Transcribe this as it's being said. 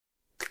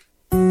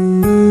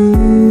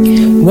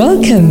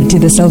Welcome to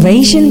the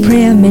Salvation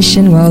Prayer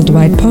Mission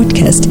Worldwide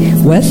podcast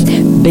with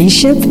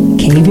Bishop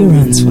K.B.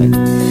 Ransford.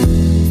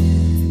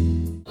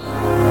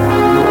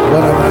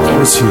 What an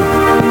atmosphere.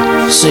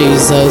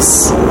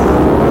 Jesus.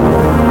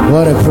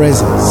 What a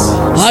presence.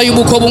 Hayi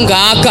bukho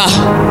bungaka.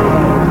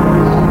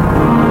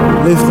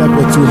 Lift up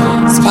your two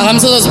hands.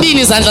 Siphakamisela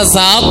zibini izandla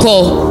zakho.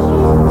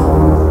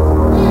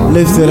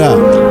 Lift it up.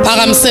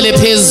 Phakamisele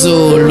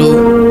phezulu.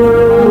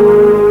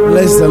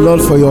 Bless the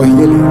Lord for your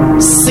healing.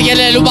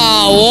 Sikelela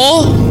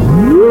ubawo.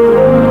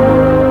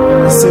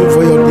 Sing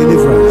for your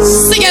deliverance.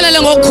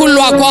 Sikelele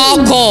ngokukhululwa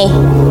kwakho.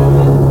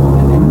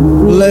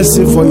 Bless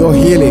Him for your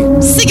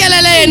healing.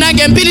 Sikelele yena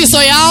ngempiliso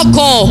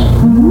yakho.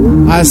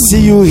 I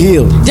see you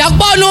healed.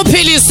 Ndiyakubona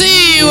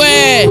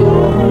uphilisiwe.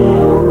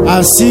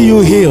 I see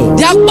you healed.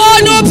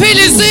 Ndiyakubona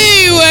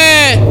uphilisiwe.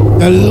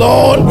 The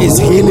Lord is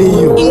healing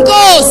you.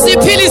 Inkosi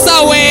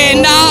iphilisa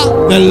wena.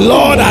 The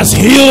Lord has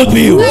healed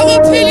you.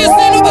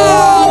 Sekuphilisile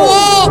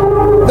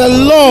ubawo. The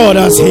Lord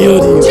has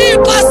healed you.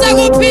 Thixo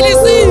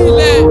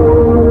sekuphilisile.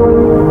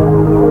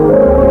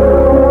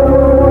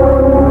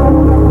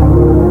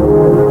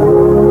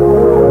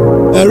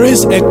 There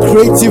is a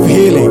creative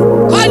healing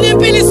Khona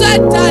impiliso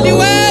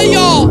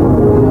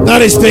edaliweyo.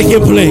 that is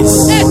taking place.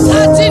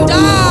 Ethatha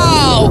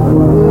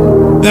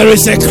indawo. There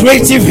is a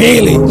creative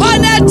healing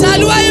Khona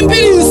edaliweyo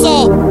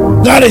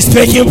impiliso. that is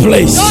taking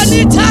place. Yona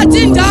ithatha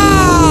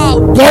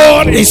indawo.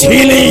 God is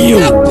healing you.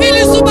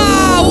 Yakuphilisa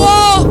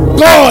ubawo.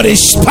 God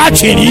is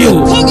touching you.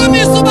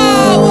 Chukumisa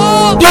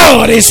ubawo.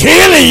 God is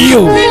healing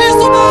you.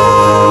 Philisa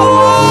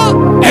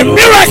ubawo. A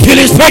miracle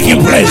is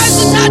taking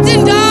place. Ithatha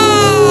indawo.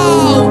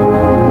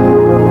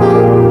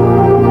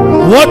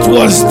 What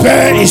was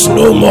there is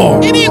no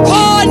more.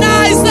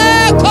 Ibikhona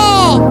isekho.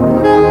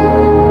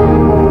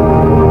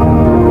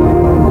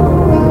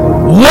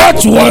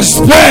 What was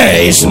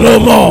there is no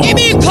more.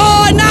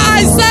 Ibikhona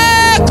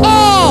isekho.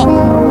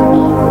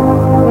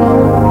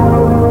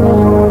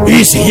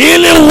 His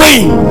healing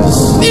wings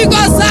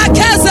Biko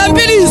zakhe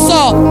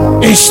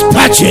zempiliso. is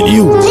touching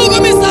you.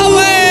 Chukumisa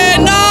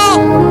wena.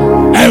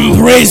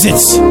 Embrace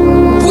it.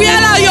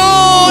 Buyela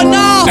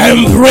yona.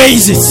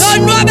 Embrace it.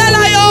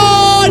 Yonwabela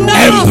yona.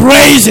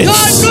 Embrace it.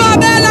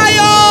 Yonwabela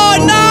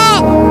yona.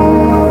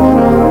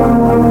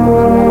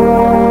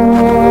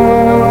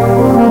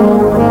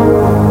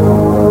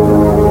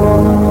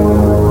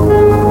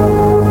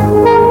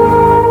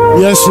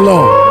 Yes,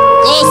 Lord.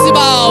 Nkosi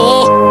bawo.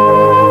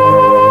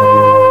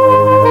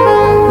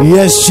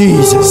 Yes,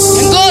 Jesus.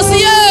 Nkosi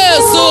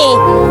Yesu.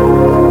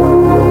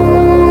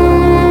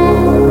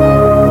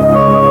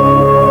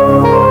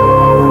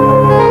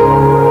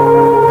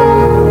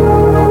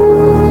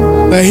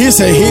 There is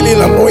a healing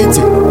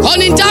anointing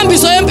Khona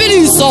intambiso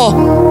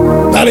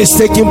yempiliso that is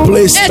taking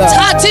place now.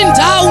 ethatha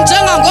indawo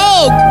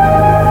njengangoku.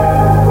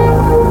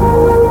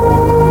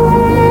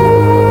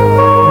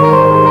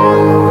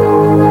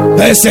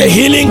 There's a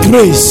healing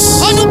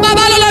grace Khona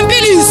ubabalo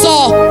lempiliso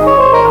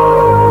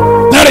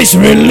that is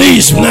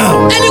released now.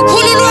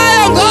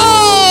 elikhululwayo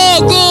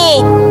ngoku.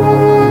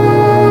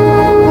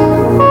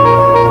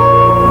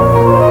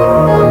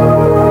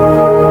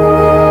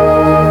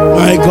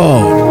 My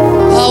God.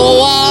 Hawo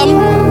wami.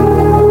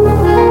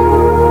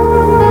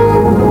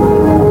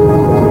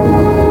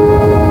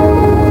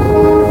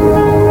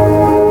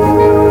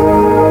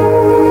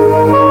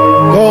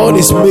 God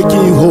is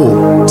making you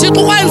whole.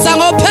 Thixo kwenza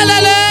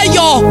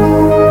ngopheleleyo.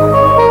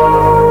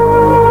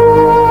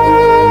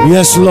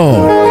 Yes,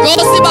 Lord.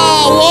 Nkosi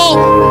bawo.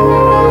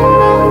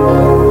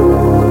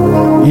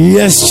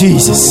 Yes,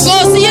 Jesus.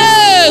 Nkosi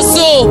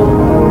Yesu.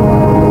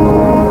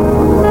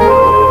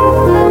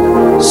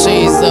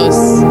 Jesus.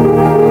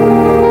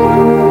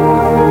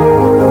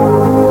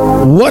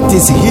 What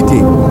is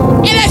hidden,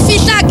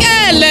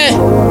 Ilefihlakele.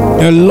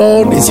 the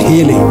Lord is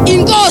healing.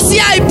 Inkosi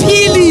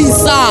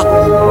yayiphilisa.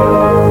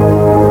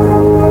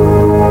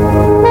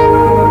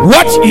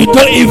 What you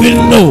don't even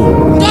know,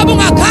 Ndoba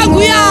ungakhange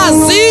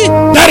uyazi.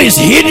 that is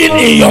hidden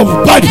in your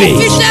body,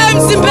 Fihle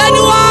emzimbeni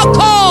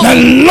wakho. the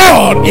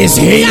Lord is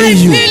healing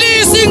you.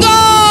 Yayiphilisa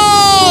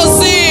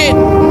inkosi.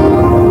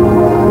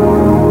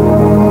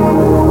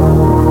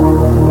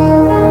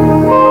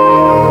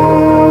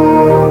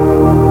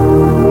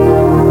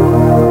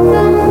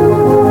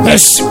 The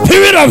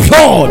Spirit of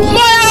God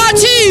Moya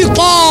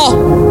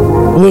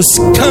kaThixo will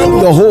scan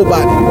your whole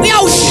body.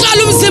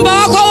 uyawuhlala umzimba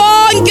wakho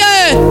wonke.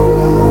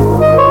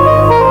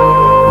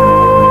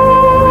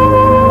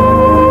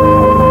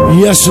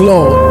 Yes,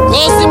 Lord.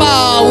 Nkosi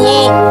bawo.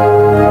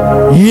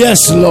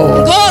 Yes,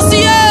 Lord. Nkosi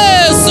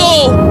Yesu.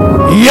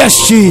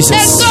 Yes,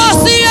 Jesus.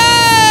 Nkosi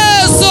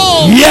Yesu.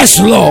 Yes,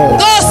 Lord.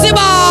 Nkosi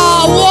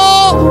bawo.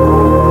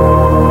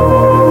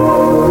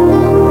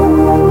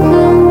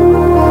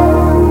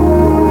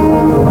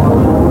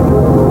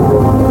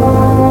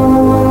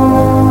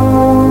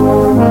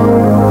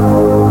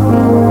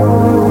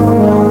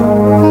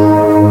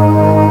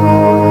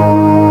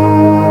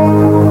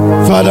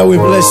 Father, we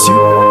bless you.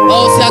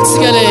 Bawo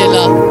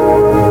siyakusikelela.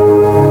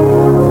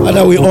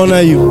 Father, we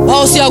honor you.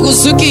 Bawo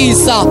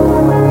siyakuzukisa.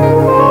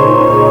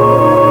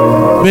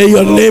 May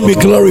your name be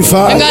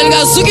glorified.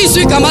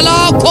 Ingalikazukiswa igama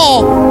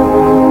lakho.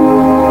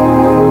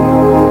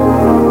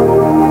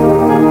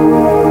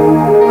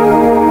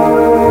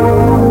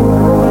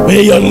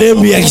 May your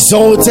name be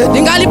exalted.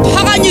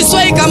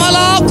 Ingaliphakanyiswa igama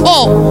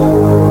lakho.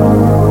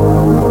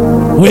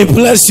 We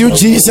bless you,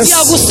 Jesus.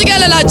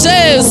 Siyakusikelela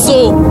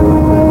Jesu.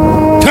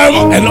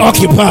 Come and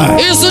occupy.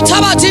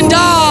 Isuthabatha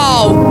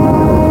indawo.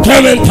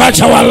 Come and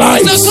touch our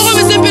lives.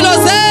 Sisukumise impilo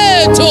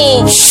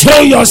zethu.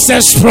 Show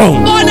yourself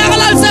strong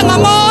Bonakalise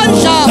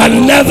ngamandla.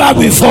 than never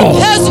before.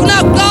 Phezulu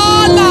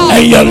kunakuqala.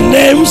 And your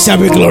name shall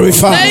be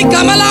glorified.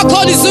 Igama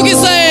lakho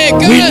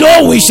lisukiseke. We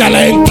know we shall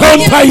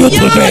encounter you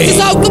today.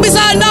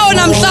 Sizawuqhubisana nawe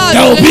namhlanje.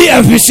 There will be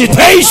a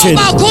visitation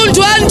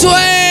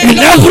in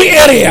every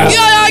area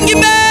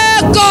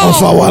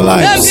of our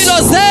lives.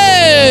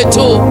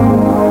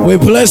 We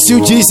bless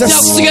you,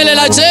 Jesus. We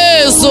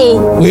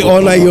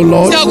honor you,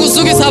 Lord. In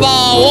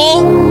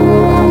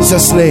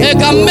Jesus' name.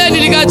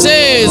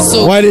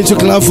 Why didn't you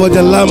clap for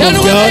the Lamb of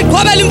God?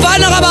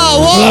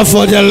 Clap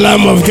for the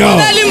Lamb of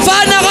God.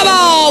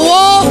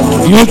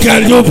 You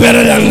can do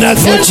better than that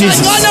for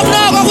Jesus.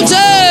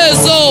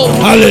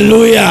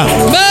 Hallelujah.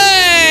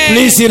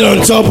 Please sit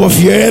on top of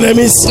your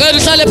enemies.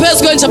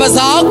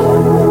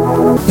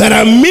 There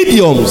are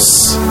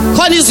mediums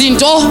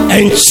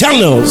and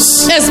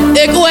channels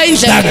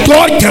that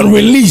God can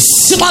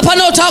release or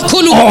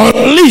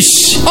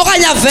unleash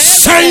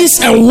signs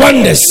and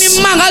wonders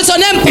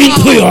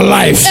into your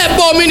life.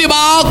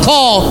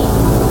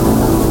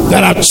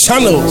 There are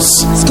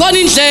channels,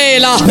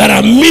 there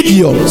are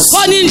mediums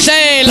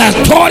that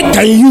God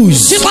can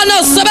use or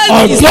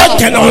God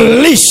can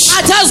unleash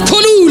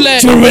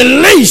to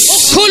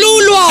release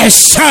a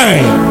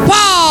sign,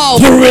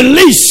 to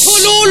release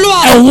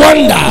a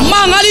wonder,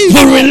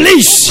 to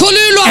release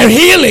a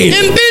healing,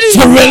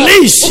 to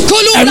release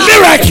a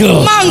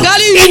miracle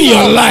in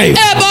your life.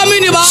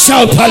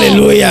 Shout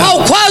hallelujah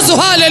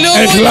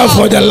and clap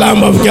for the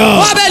Lamb of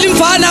God.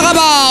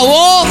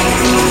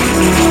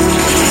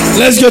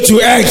 Let's go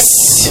to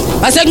Acts.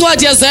 Acts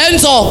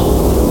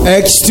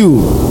 2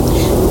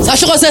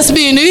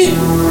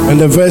 and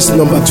the verse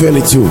number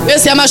 22.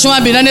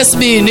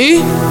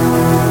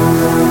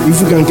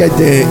 If you can get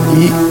the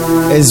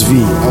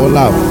ESV, I will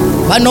love.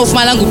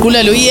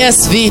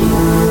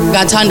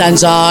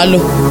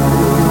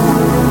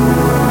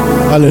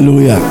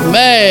 Hallelujah.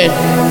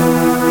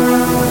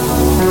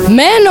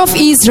 Men of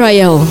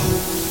Israel,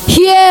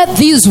 hear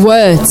these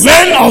words.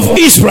 Men of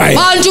Israel,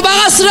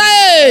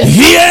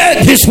 hear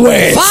these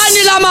words.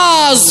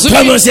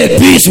 Come and say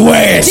these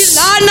words.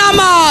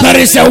 There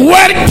is a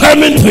word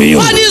coming to you.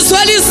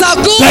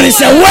 There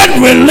is a word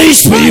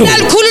released for you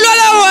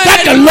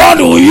that the Lord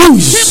will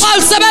use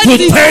to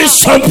turn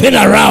something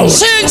around.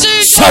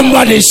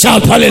 Somebody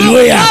shout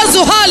hallelujah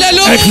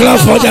and clap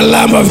for the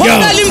Lamb of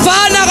God.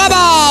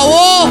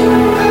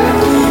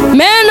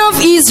 Men of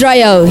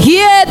Israel,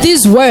 hear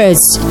these words.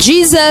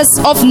 Jesus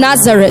of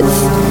Nazareth,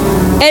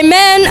 a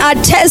man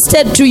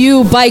attested to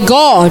you by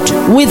God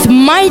with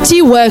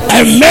mighty works.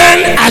 A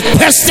man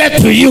attested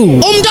to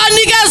you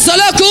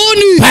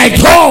by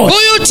God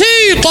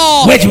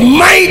with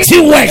mighty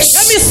works.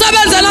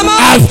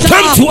 I've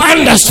come to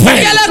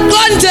understand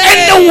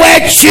anywhere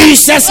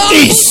Jesus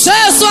is,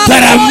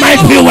 there are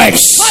mighty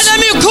works.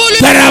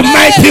 There are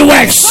mighty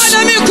works.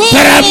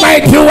 There are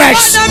mighty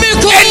works.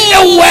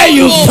 Anywhere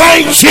you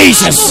find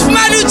Jesus,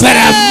 there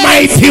are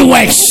mighty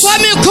works.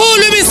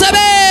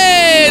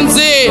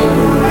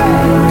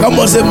 Come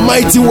on, say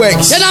mighty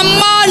works.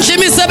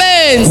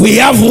 We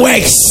have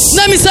works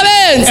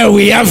and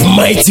we have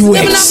mighty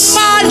works.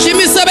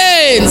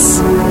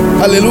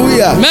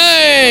 Hallelujah.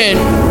 Amen.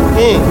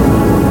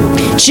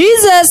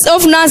 Jesus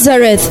of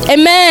Nazareth, a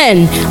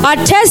man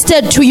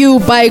attested to you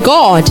by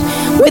God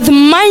with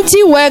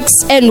mighty works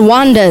and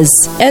wonders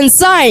and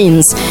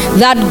signs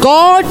that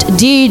God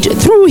did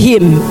through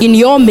him in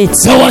your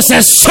midst. There was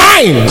a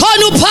sign.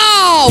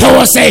 There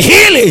was a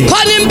healing.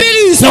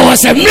 There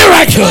was a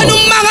miracle.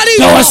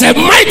 There was a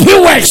mighty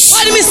works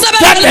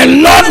that the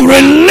Lord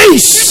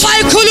released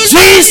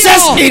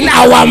Jesus in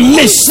our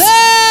midst.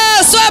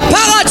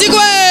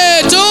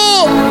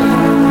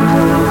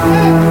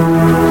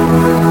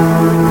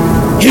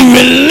 He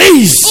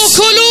released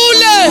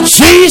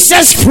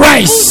Jesus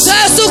Christ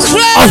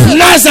of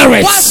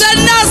Nazareth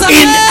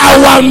in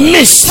our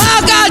midst.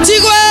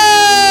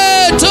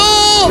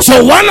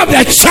 So one of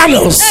the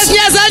channels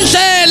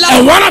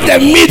and one of the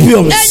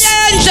mediums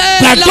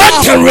that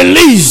God can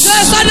release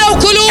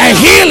a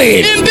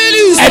healing,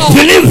 a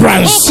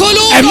deliverance,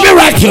 a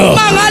miracle,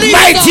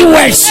 mighty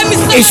works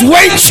is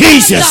when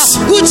Jesus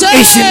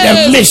is in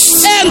the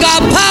midst.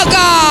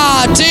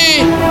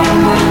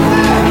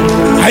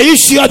 Are you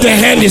sure the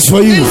hand is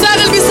for you?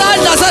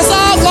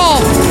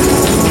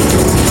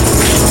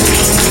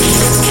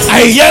 Are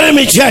you hearing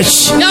me,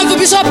 church?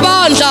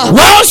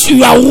 Whilst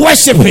you are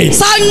worshiping,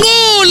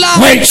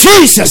 when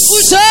Jesus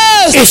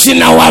is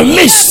in our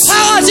midst,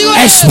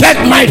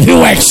 expect mighty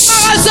works.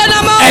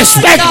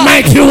 Expect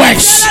mighty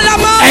works.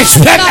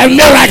 Expect a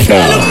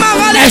miracle.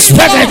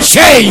 Expect a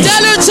change.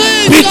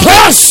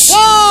 Because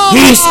He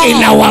is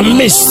in our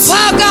midst.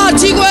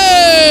 phakathi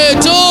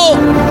kwethu.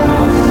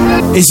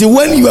 You see,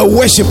 when you are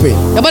worshiping,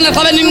 Yabona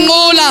xa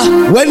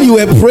beninqula, when you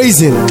are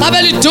praising, xa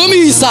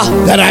belidumisa,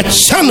 there are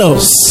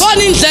channels,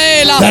 khona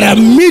indlela, there are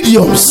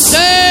mediums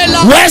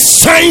where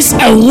signs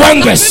and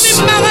wonders,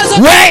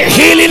 where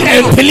healing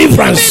and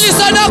deliverance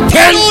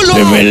can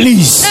be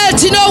released.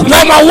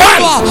 Number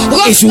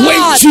one is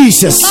when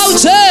Jesus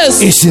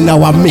is in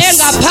our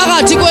midst.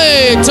 engaphakathi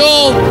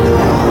kwethu.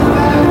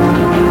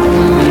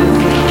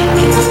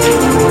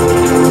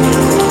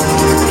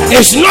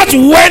 It's not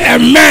when a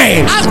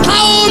man Xa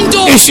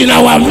umntu is in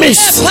our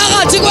midst.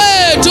 phakathi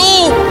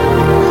kwethu,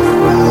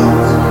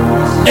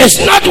 It's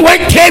not when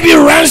KB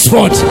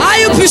Ransford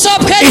hayi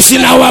uBishop is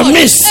in our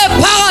midst.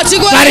 phakathi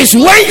kwethu. That is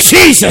when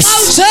Jesus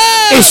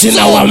is in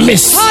our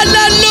midst.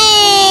 Hallelujah.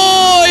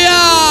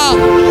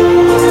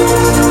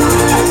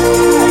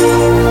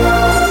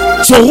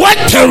 So what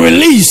can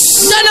release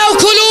Sana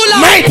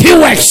ukhulula mighty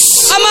works?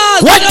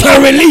 What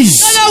can release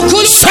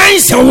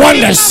signs and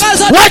wonders?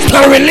 What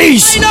can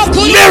release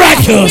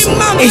miracles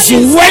is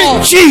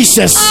when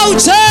Jesus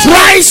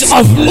Christ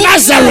of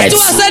Nazareth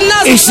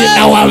is in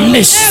our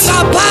midst.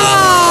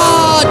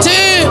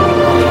 engaphakathi.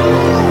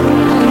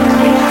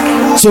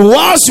 So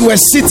whilst you were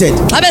seated,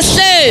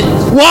 Abehleli,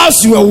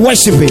 whilst you were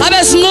worshiping,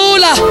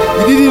 abesinqula,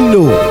 you didn't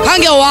know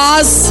khange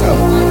wazi,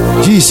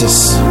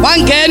 Jesus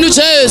wangena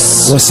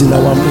uJesu was in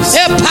our midst.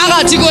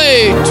 ephakathi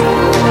kwethu.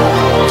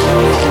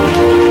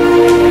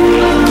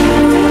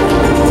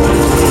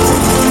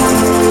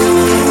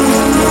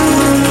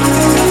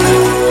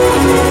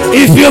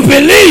 If you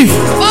believe,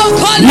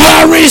 you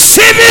are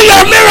receiving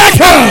your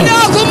miracle.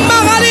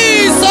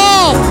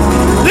 Kumangaliso.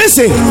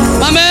 Listen,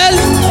 Mamel,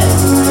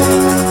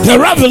 the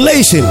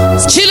revelation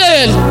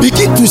chillen.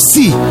 begin to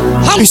see.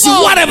 You see,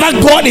 whatever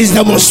God is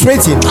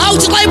demonstrating,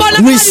 Awuthi xa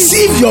ibona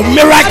receive your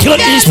miracle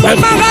instantly.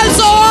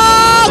 kumangaliso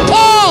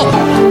wakho.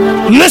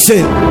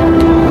 Listen,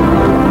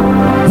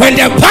 when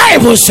the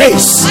Bible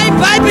says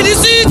iBhayibhile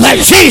isithi that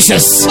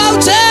Jesus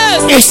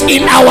bawuJesu is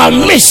in our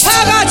midst,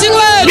 phakathi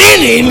kwethu.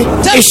 meaning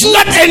it's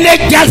not any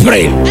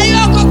gathering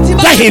Ayikho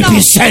that He kudibana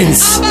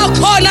presents.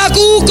 abakhona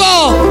kuko.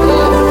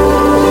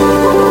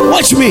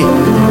 Watch me.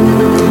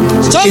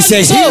 It's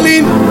a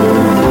healing,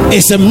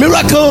 it's a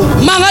miracle,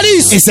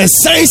 Mangaliso. it's a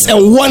signs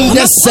and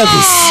wonders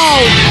service.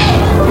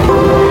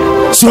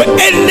 So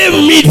any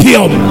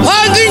medium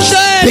Wonke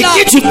indlela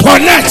begin to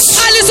connect.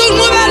 alisa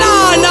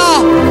ukunqubelana.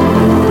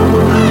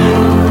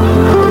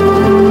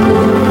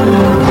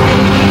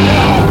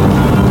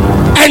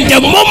 And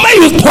the moment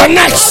you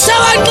connect,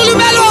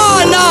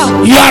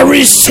 Sewanqulumelwana. you are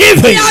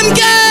receiving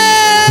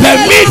Yamkela. the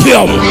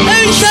medium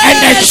and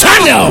the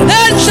channel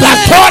that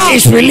God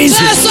is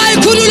releasing.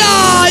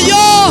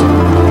 Esayikhululayo.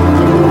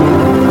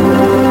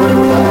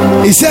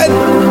 He said,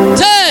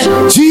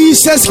 The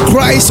Jesus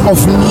Christ of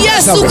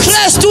Yesu Nazareth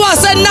Kristu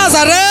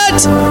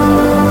waseNazaretha.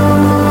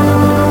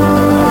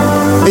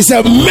 is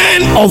a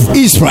man of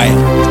Israel.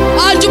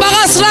 Bantu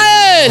bakaIsrayeli.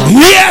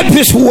 Hear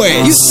these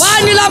words,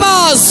 Bani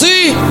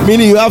lamazwi.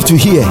 meaning you have to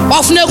hear.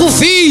 Bafuneka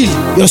uvile.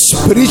 Your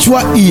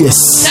spiritual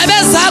ears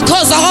Ndebe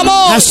zakho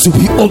zakomoya. has to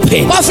be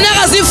open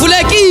Bafuneka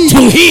zivulekile.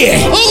 to hear.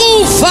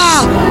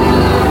 Ukufa.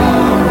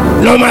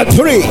 Number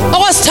 3,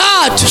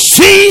 Okwesithathu.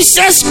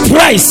 Jesus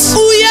Christ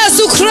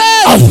uYesu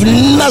Kristu of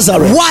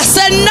Nazareth,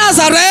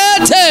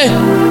 waseNazaretha.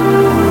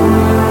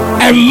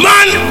 a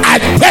man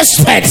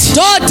attested,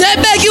 Ndoda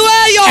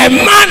ebekiweyo. a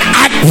man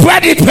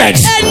accredited,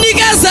 a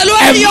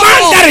Enikezelweyo.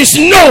 man that is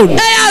known, a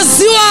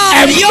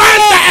Eyaziwayo. man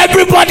that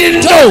everybody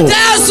knows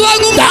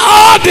Eyaziwa that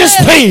all these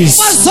things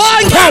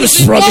Zonke comes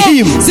from izinto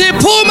him.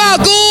 ziphuma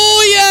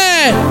kuye.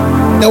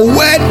 The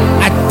word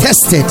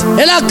attested,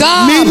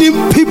 Elagama meaning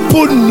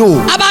people know.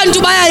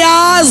 abantu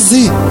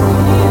bayayazi.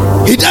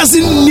 He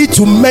doesn't need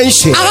to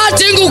mention.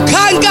 Akadingi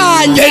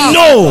ukukhankanya. They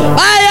know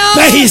Bayazi.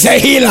 that he's a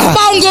healer.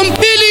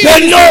 Bawungumpilisi.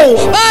 They know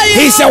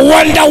he's a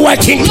wonder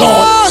working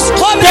God.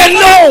 They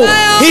know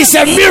he's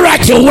a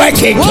miracle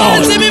working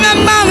God. Wenza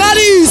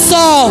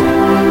imimangaliso.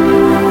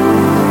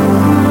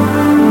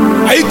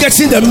 Are you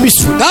getting the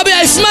mystery? Ngabe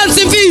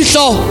uyayifumanisa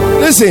imfihlo.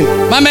 Listen,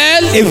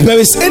 Mamela. if there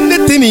is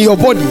anything in your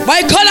body,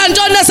 Bayikhona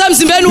ntoni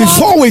esemzimbeni wakho.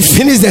 before we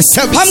finish the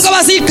Phambi service,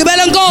 koba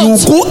siyigqibele you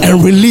inkonzo. go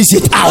and release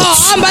it out.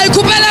 Hamba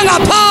ikhuphele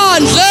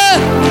ngaphandle.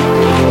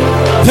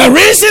 The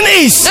reason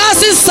is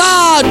Nasi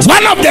isizathu.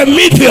 one of the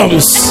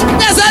mediums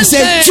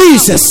said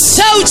Jesus.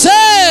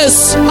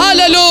 uJesu.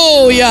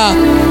 Hallelujah.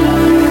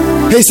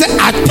 He said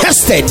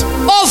attested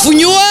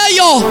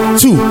Ovunyiweyo.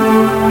 to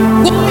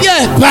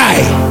Kuye. by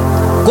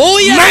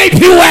Kuye.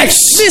 mighty works.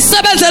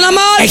 Isebenze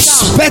namandla.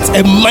 Expect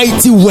a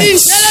mighty works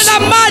Indlela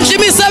namandla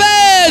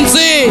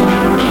imisebenzi.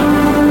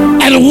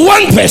 and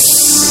wonders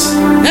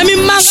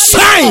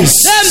Signs.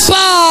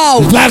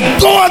 Empawu. that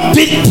God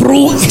did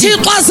through him.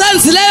 Thixo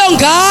asenzileyo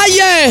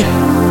ngaye.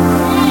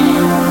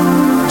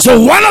 So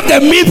one of the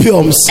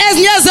mediums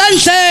Ezinye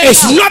zendlela.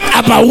 is not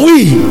about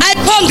we.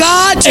 Ayikho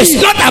ngathi. It's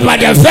not about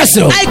the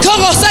vessel. Ayikho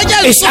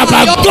ngokusetyenziswayo. It's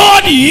about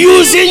God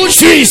using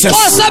Jesus.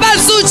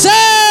 Osebenzisa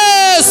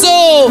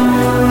uJesu.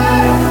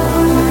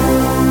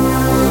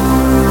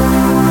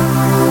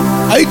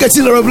 you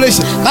getting the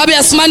revelation? ngabe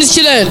yasimana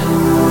isishilelo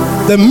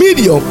The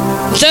medium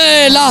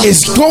ndlela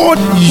is God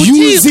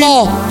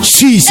using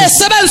Jesus,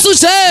 esebenzisa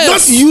uJesu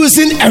not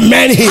using a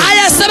man here. hayi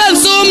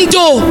esebenzisa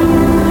umuntu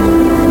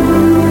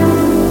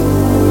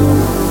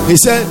He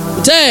said,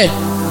 the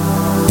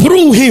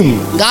through him,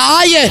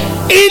 ngaye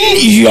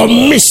in your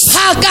midst,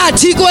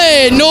 phakathi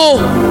kwenu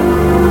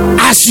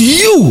as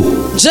you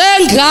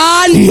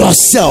njengani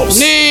yourselves.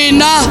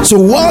 nina So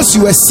whilst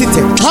you were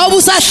seated, xa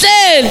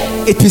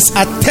ubusahleli it is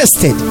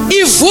attested,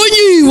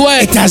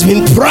 ivunyiwe it has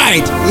been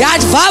tried, it's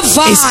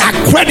yavavanywa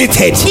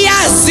accredited.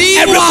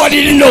 iyaziwa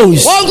Everybody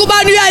knows wonke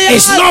ubani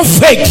it's uyayazi not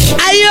fake,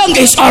 ayiyonge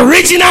it's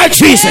original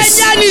Jesus.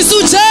 enyanisa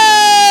uJesu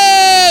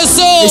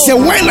He said,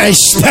 when I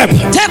step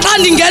the xa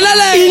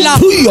ndingenelela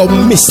into your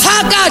midst,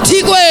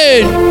 phakathi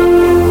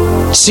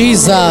kwenu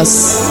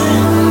Jesus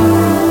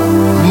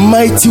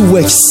mighty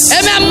works,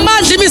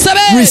 emamandla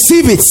imisebenzi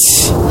receive it.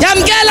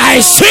 yamkela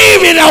I see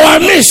him in our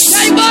midst.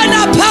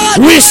 ayibona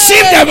phakathi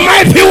Receive the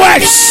mighty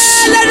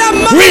works.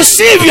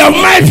 Receive your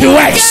mighty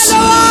works.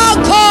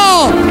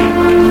 wakho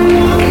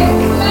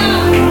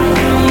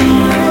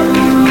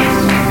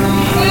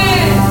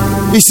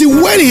You see,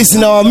 when he's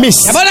in our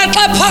midst, yabona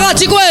xa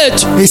phakathi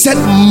kwethu he said,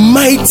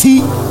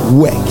 mighty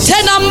works.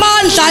 thena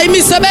amandla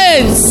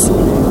imisebenzi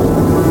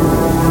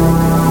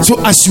So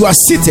as you are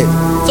seated,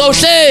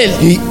 sowuhleli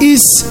he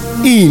is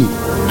in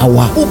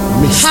our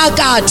midst.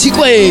 phakathi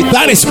kwethu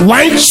That is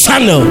one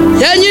channel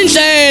yenye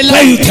indlela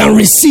where you can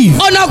receive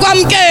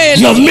onakwamkela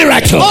your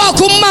miracle.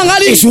 wakho Is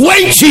ummangalisi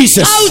when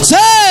Jesus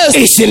awuJesu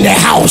is in the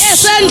house.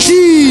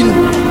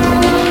 esendlini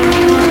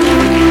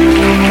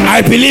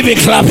I believe in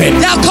clapping.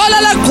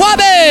 yakholela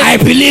kuqhwabeni I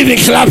believe in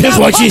clapping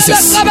for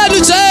Jesus. kuqhwabeni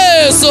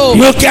uJesu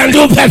You can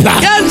do better.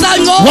 yenza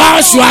ngcono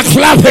Whilst you are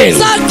clapping,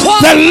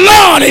 the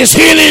Lord is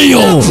healing you.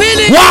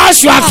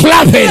 Whilst you are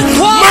clapping,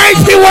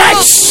 mighty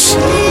works.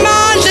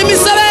 amandla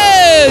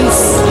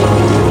imisebenzi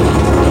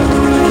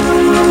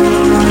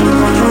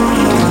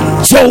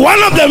So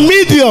one of the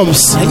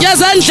mediums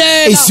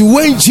yezendlela is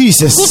when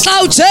Jesus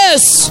kuxa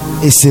uJesu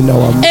is in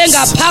our midst.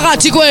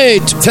 engaphakathi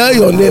kwethu Tell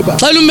your neighbor,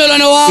 xela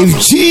ummelwane wakho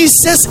if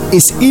Jesus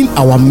is in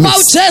our xa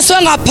midst, uJesu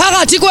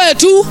engaphakathi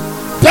kwethu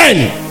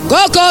then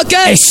ngoko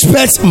ke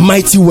expect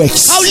mighty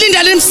works.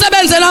 awulindele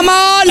imisebenzi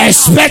enamandla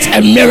Expect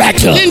a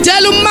miracle.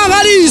 lindele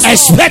ummangaliso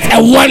Expect a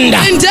wonder.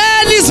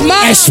 lindele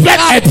izimanga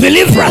Expect a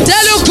deliverance.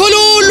 lindele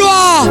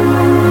ukukhululwa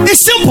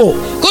It's simple.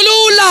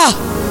 kulula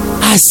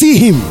I see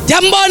him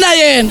ndiyambona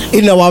yena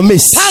in our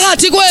midst.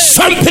 phakathi kwethu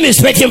Something is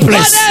taking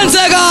place.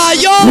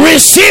 kwanenzekayo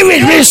Receive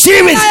it,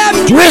 receive it,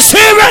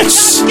 receive it.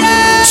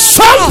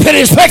 Something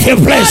is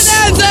taking place.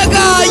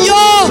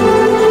 kwanenzekayo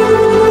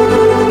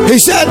He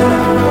said,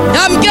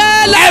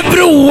 yamkela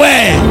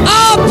everywhere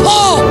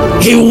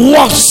apho he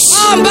walks,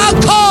 hamba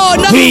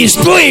khona he is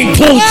doing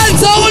good.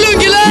 wenza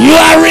okulungileyo You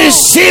are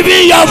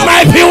receiving your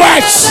mighty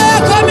works.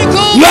 yakho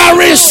mikhulu You are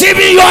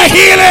receiving your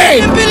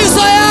healing.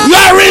 impiliso You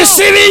yakho are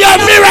receiving your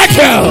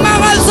miracle.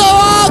 ummangaliso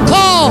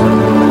wakho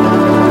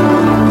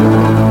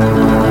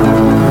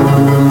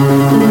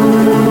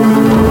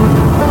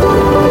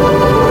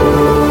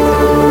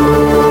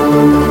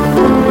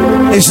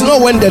It's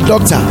not when the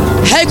doctor,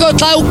 heko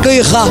xa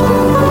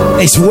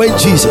ugqirha it's when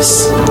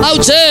Jesus.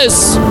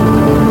 awuJesu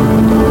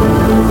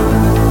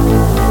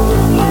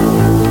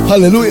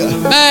Hallelujah.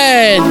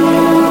 amen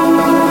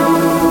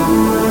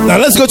Now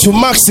let's go to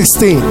Mark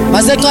 16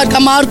 masencwadi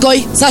kamarko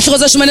sahluko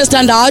seshumi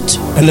nesithandathu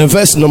and then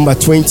verse number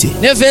 20.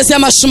 nevesi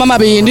yamashumi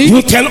amabini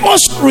You can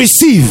also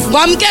receive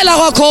kwamkela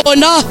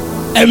kwakhona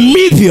a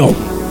medium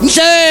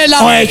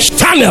indlela or a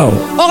channel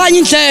okanye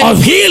indlela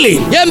of healing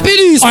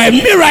yempiliso or a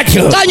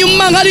miracle. okanye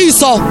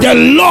ummangaliso The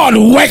Lord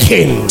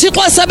working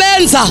thixo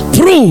esebenza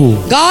through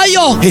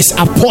ngayo his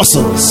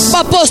apostles.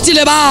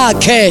 bapostile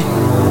bakhe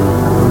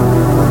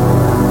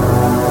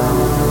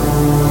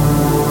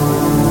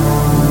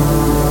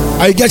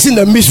Are you getting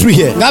the mystery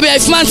here? ngabe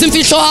yayifumanisa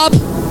imfihlo apha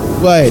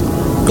Go ahead.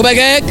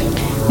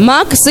 qhubekeke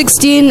Mark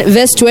 16,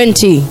 verse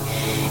 20.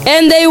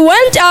 And they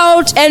went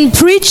out and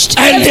preached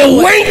And they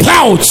went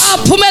out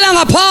aphumela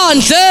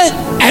ngaphandle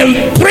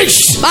and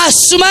preached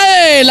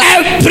bashumayela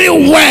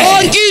everywhere.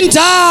 yonke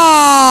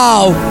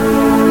indawo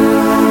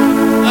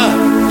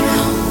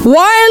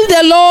while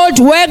the Lord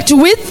worked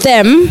with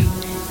them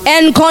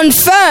and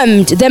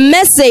confirmed the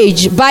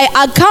message by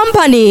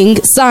accompanying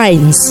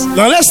signs.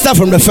 Now let's start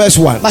from the first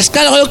one.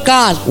 masiqale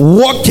koyokuqala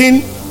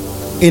Walking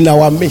in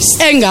our midst.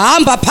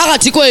 engahamba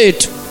phakathi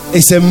kwethu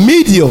It's a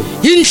medium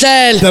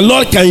yindlela the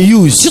Lord can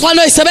use thixo for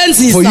you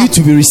anoyisebenzisa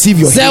to receive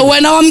your ze healing.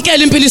 wena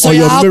wamkela impiliso Or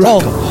your yakho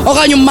miracle.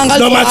 okanye ummangaliso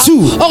Number wakho.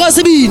 two.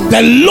 okwesibini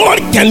The Lord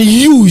can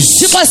use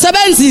thixo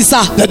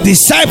esebenzisa the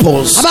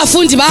disciples.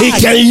 abafundi He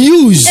bakhe can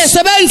use the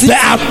esebenzisa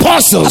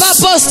apostles. Now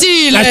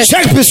abapostile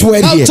check this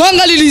word here.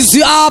 awujonga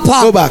lilizwi Go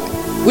apha back.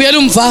 uyela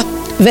umva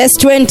Verse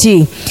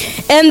 20.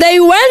 And they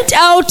went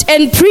out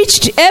and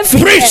preached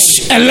everywhere.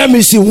 Preach and let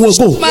me see. Go.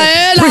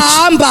 mayela Preach.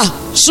 hamba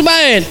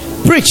shumayela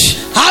Preach.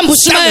 hamba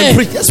Stand and ushumayela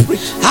preach. Yes,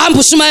 preach. hamba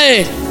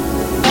ushumayela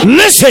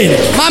Listen.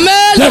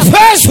 The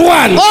first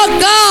one,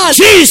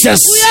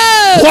 Jesus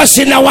was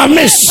in our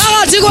midst.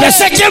 The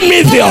second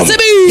medium,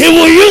 he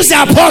will use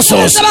the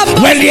apostles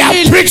when they are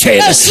preaching.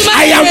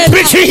 I am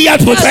preaching here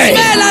today.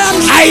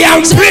 I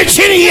am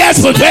preaching here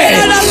today.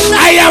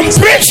 I am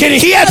preaching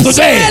here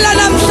today.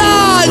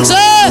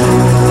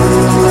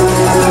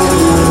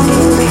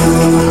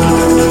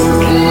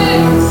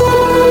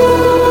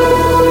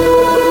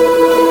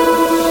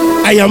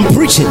 I am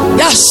preaching.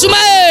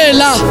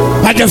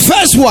 But the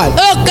first one,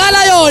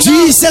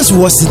 Jesus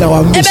was in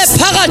our midst.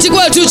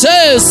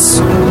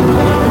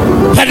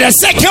 But the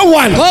second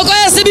one,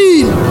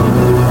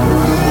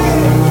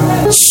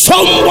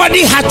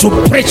 somebody had to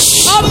preach.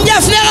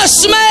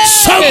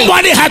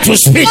 Somebody had to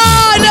speak.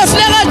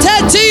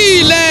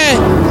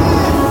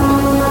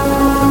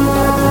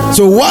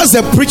 So whilst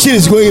the preaching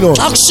is going on,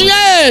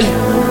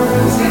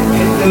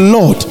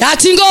 Lord,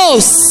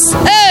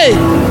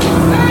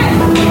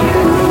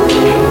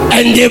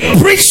 and they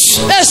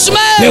preached.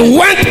 They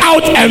went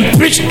out and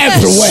preached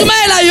everywhere.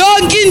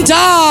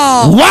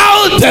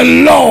 While the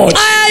Lord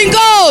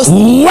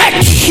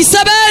worked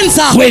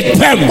with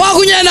them.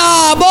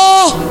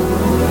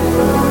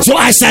 So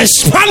as I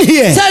stand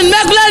here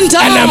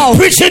and I'm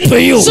preaching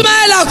to you,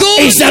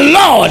 it's the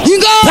Lord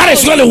that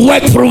is going to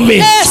work through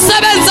me.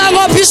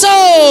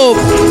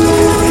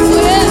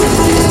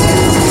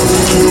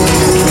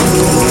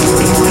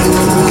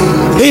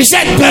 He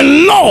said the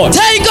Lord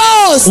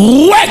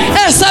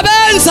worked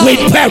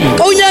with them,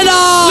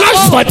 not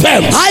for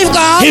them.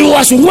 He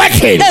was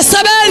working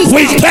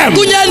with them.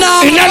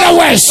 In other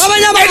words,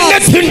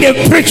 anything they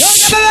preach,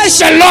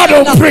 the Lord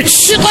will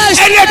preach.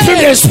 Anything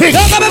they speak,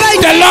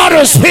 the Lord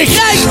will speak.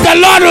 The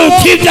Lord will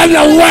give them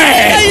the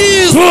word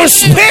to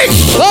speak.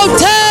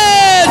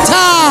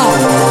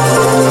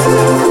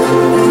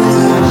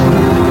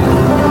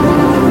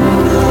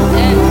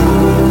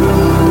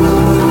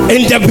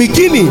 In the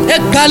beginning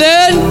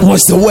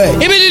was the Word,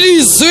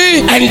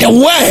 and the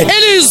Word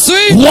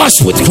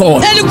was with God,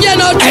 and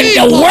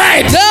the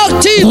Word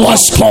was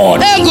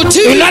God.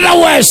 In other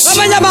words,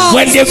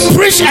 when they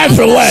preach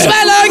everywhere,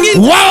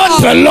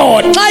 while the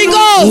Lord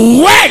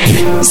worked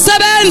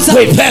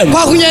with them,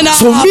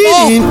 so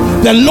meaning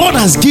the Lord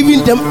has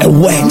given them a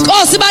word,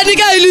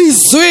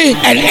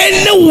 and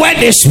any word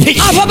they speak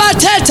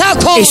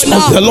is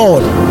of the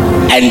Lord.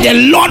 And the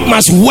Lord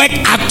must work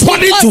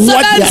according to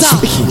what they are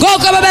speaking.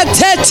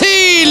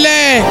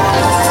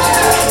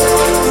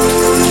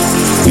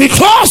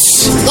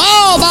 Because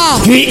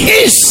He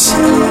is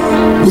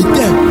with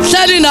them.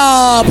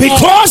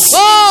 Because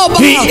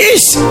He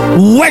is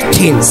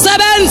working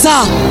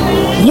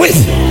with,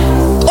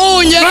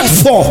 not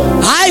for,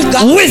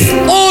 with.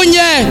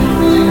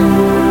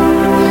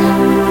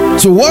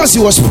 So once he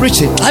was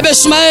preaching,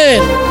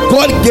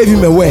 God gave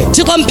him a word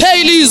to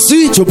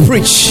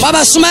preach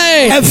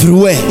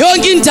everywhere.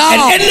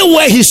 And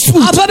anywhere he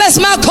stood,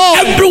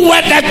 every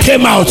word that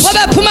came out,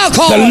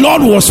 the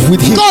Lord was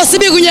with him.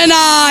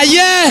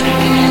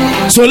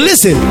 So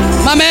listen,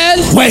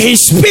 when he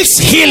speaks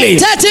healing,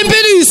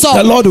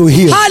 the Lord will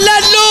heal.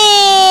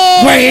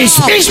 When he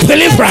speaks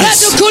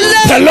deliverance,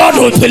 the Lord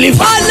will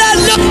deliver.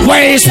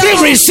 When he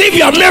speaks receive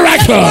your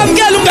miracle,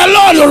 the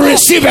Lord will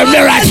receive a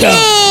miracle.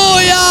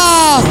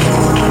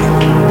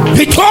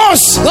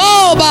 Because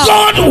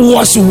God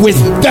was with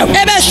them.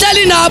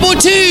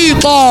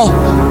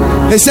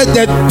 They said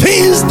the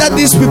things that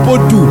these people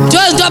do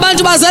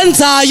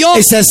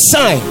is a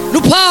sign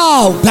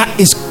that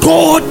is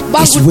God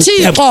is with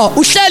them.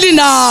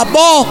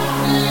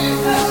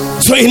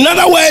 So in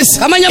other words,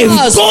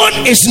 if God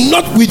is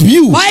not with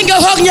you,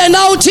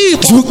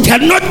 you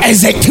cannot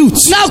execute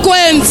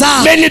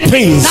many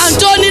things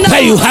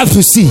that you have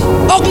to see.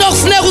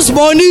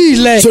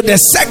 So the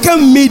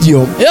second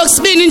medium,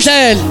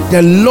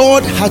 the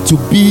Lord had to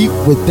be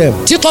with them.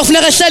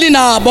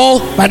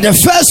 But the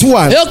first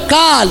one,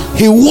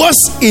 He was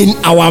in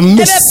our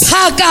midst.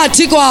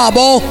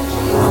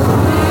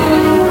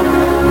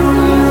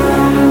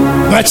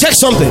 But check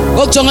something.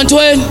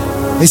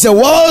 He said,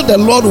 while the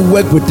Lord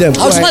worked with them.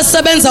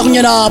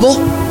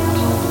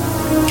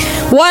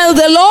 While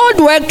the Lord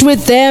worked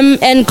with them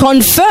and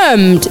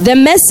confirmed the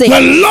message.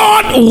 The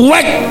Lord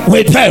worked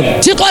with them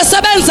and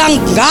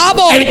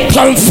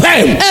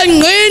confirmed.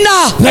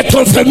 The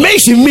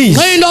confirmation means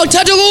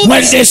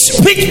when they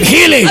speak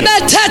healing,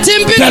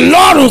 the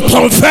Lord will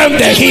confirm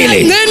the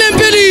healing.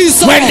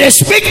 When they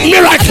speak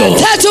miracle,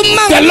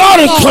 the Lord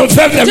will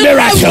confirm the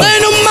miracle.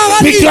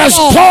 Because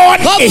God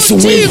is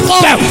with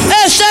them.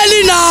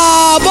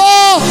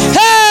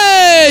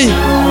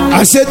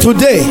 I said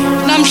today,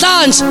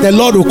 the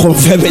Lord will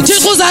confirm it.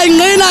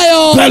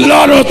 The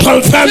Lord will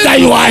confirm that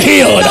you are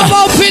healed.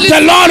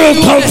 The Lord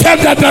will confirm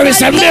that there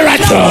is a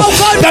miracle.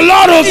 The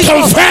Lord will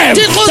confirm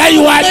that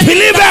you are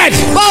delivered.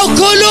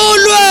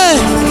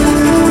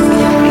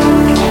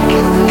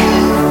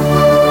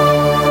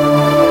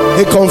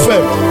 He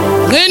confirmed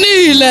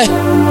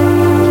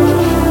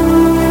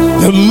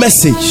the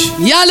message.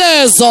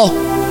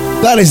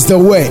 That is the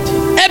word.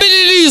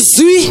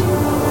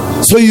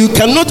 So you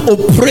cannot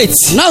operate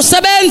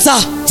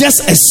usebenza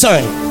just a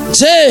sign.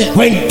 nje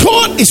When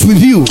God is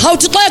with you, xa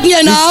uthixo ekunye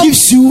He nawe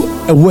gives you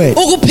a word.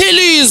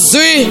 ukuphila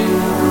izwi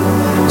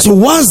So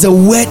once the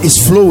word is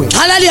flowing,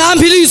 xana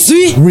lihamba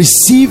ilizwi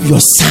receive your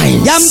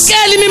signs.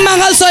 yamkela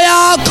imimangaliso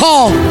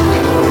yakho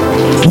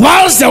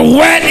Whilst the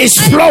word is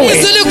flowing,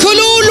 izwi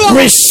likhululwa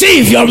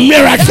receive your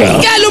miracle.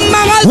 yamkela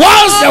umangaliso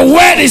Whilst the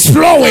word is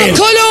flowing,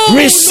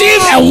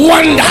 receive a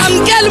wonder.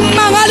 yamkela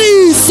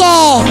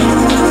umangaliso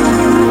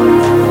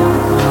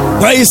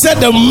But he said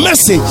the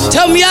message the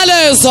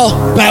umyalezo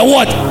by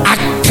what?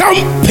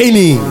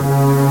 Accompanying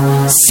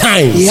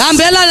signs.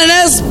 ihambelana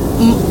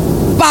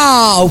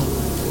nezimpawu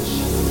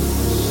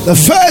The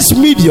first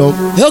medium,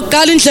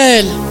 yokuqala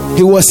indlela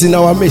he was in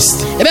our midst.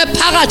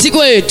 ebephakathi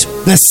kwethu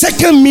The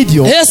second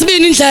medium,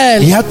 eyesibini he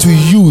indlela had to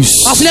use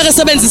kwafuneka the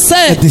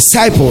esebenzise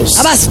disciples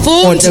on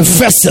abasifundi a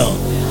vessel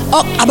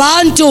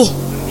abantu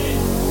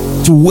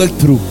to work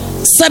through.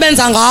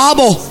 sebenza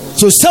ngabo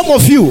So some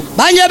of you,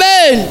 banye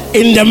benu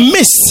in the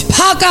midst,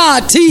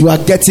 phakathi you are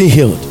getting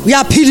healed.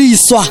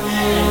 uyaphiliswa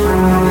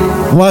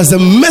Whilst the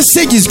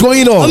message is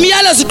going on,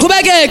 umyalezo you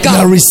uqhubekeka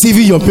are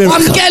receiving your miracle.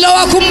 wamkela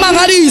wakho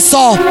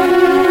umangaliso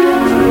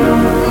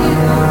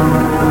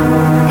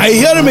Are you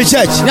hearing me,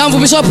 church? niyamva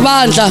ubishop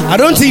bandla I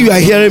don't think you are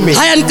hearing me.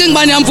 haya ndicinga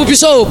uba niyamva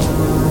ubishop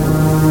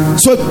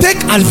So take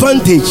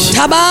advantage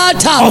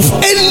thabatha of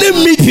any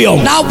medium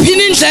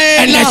nawuphina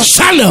and indlela a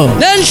channel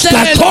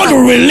that God nendlela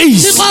will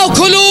release. xa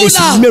ukhulula It's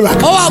a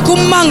miracle. owakho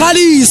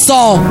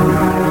umangaliso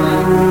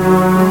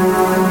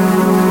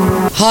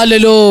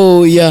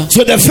haleluya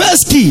So the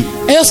first key,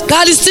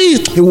 eyosiqala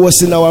isici he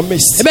was in our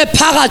midst.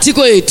 ebephakathi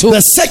kwethu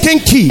The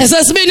second key,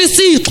 esesibini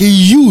isici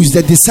he used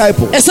the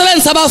disciples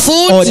esebenzisa or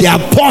abafundi the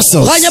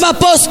apostles okanye to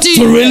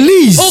abapostile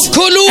release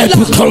ukukhulula and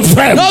to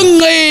confirm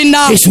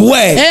nokungqina his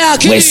word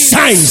eyakhe with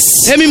signs.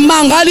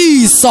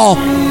 emimangaliso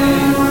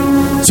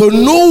So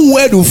no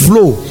word will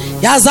flow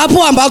yazi apho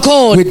uhamba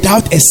khona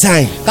without a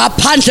sign.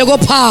 ngaphandle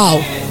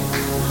kophawu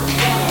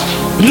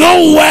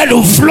No word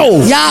will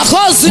flow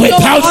yakho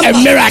without a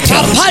miracle.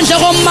 ngaphandle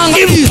If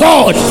komangaliso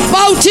God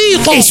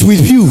bawuthixo is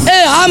with you,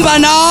 ehamba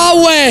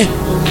nawe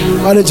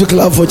why don't you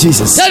clap for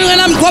Jesus?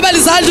 sengenamqhwabela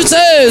izandla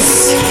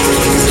uJesu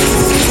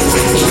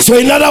So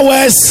in other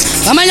words,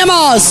 ngamanye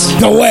amazwi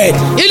the word.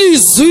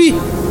 ilizwi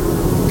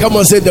Come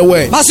on, say the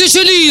word.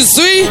 masisho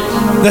ilizwi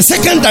The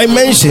second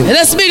dimension,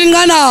 elesibili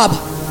nqanaba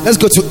let's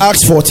go to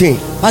Acts 14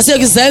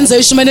 masiyeke izenze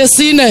ishumi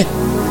nesine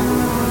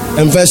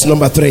and verse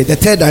number 3. The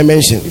third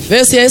dimension.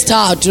 vesi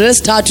lesithathu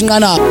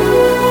nqanaba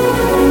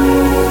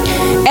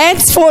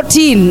Acts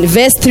 14,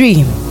 verse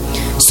 3.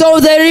 So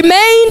they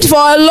remained for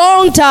a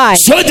long time,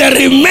 So they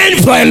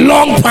remained for a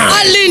long time,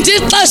 alinde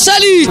ixesha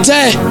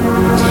lide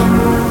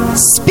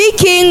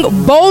speaking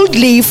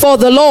boldly for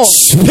the Lord.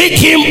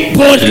 speaking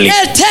boldly.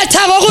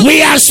 ethetha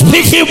We are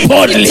speaking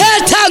boldly.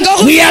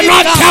 ngokuthetha We are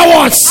not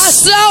cowards.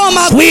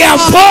 asilawo We are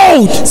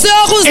bold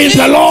siyokuzika in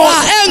the Lord.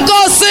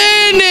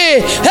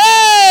 enkosini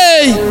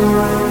hey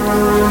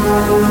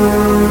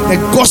The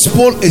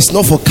gospel is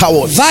not for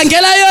cowards.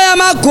 vangela iyo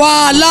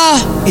yamagwala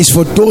It's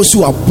for those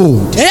who are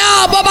bold.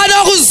 yabo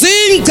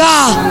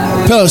banokuzinga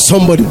Tell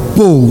somebody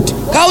bold.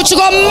 kawuthi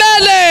They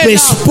komelela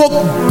spoke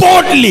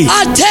boldly.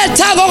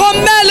 athetha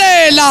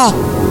ngokomelela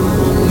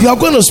You are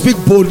going to speak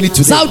boldly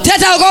today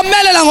zawuthetha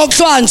ngokomelela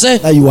ngokuhlwanje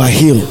that you are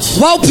healed,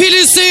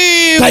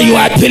 wawuphilisiwe that you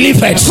are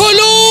delivered,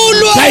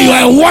 khululwe that you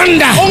are a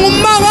wonder,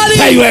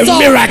 that you are a ungumangaliso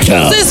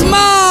miracle.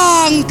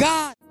 sisimanga.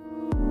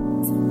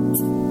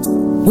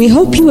 We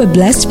hope you were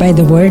blessed by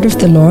the word of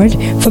the Lord.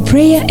 For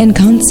prayer and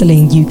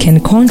counseling, you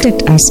can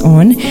contact us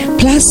on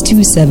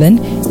 +27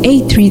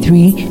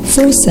 833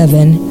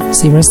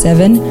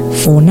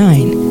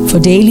 470749. For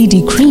daily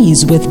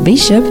decrees with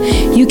Bishop,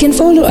 you can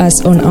follow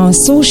us on our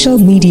social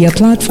media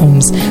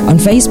platforms. On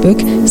Facebook,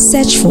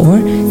 search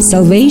for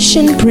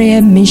Salvation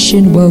Prayer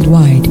Mission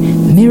Worldwide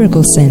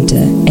Miracle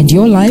Center, and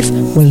your life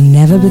will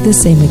never be the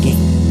same again.